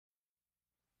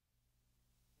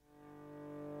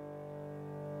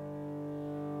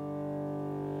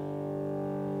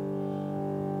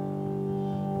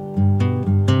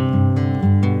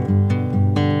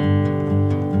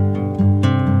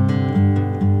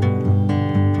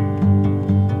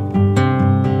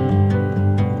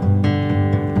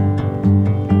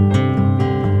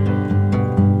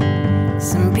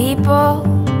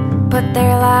put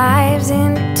their lives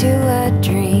into a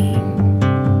dream.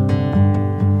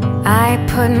 I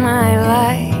put my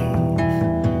life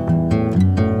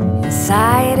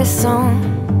inside a song.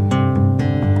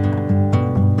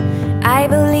 I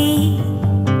believe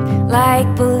like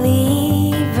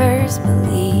believers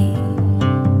believe,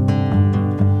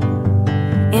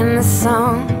 in the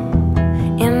song,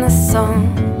 in the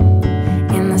song,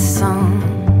 in the song.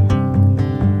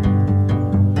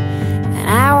 And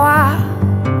I walked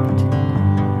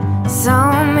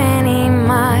so many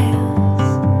miles.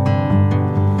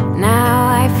 Now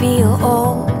I feel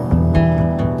old,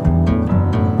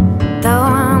 though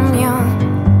I'm young,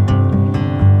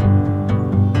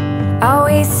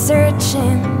 always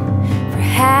searching for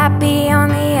happy on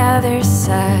the other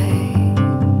side.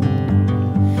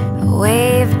 A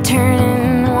wave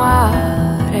turning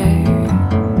water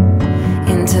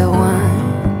into wine.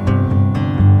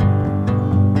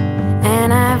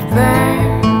 And I've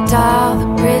burned all the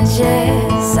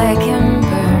bridges I can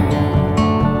burn.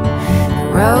 The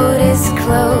road is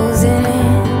closing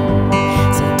in.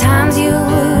 Sometimes you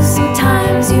lose,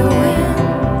 sometimes you win.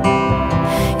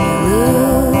 You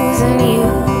lose and you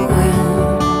win.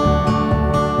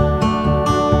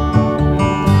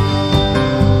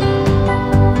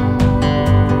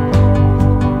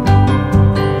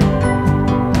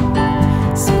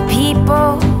 Some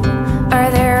people are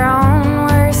their own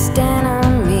worst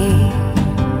enemies.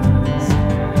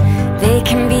 They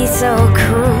can be so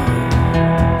cruel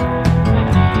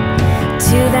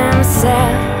to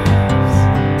themselves.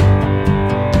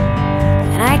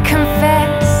 And I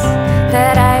confess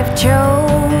that I've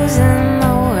chosen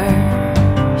the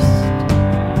worst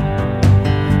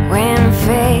when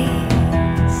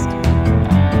faced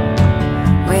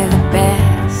with the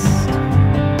best.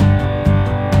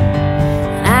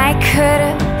 And I could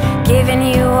have given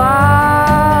you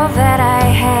all that I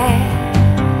had,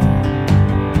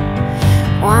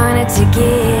 wanted to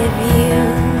give you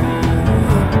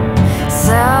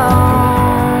so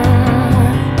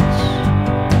much,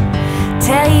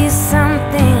 tell you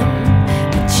something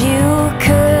that you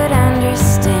could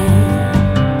understand.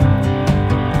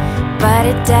 But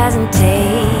it doesn't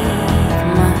take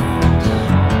much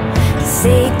to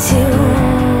say too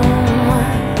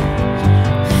much.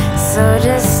 So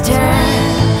just turn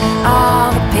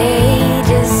all the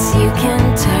pages you can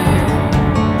turn.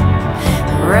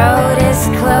 The road is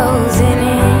closing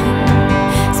in.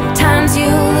 Sometimes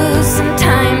you lose,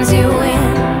 sometimes you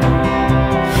win.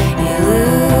 You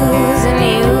lose and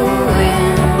you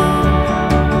win.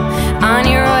 On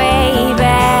your way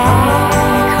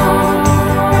back home,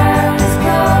 the road is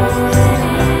closing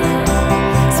in.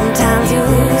 Sometimes you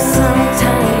lose,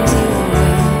 sometimes you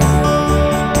win.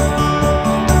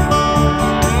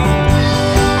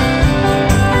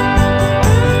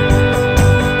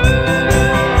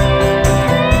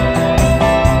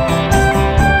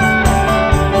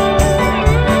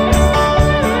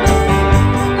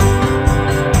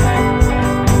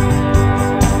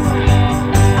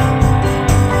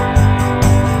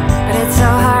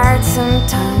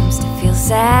 Sometimes to feel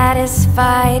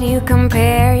satisfied, you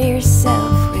compare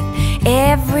yourself with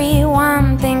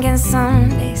everyone, thinking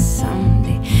someday,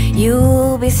 someday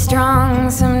you'll be strong.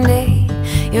 Someday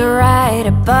you're right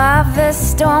above the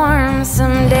storm.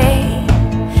 Someday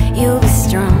you'll be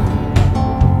strong.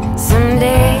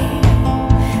 Someday,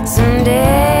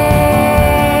 someday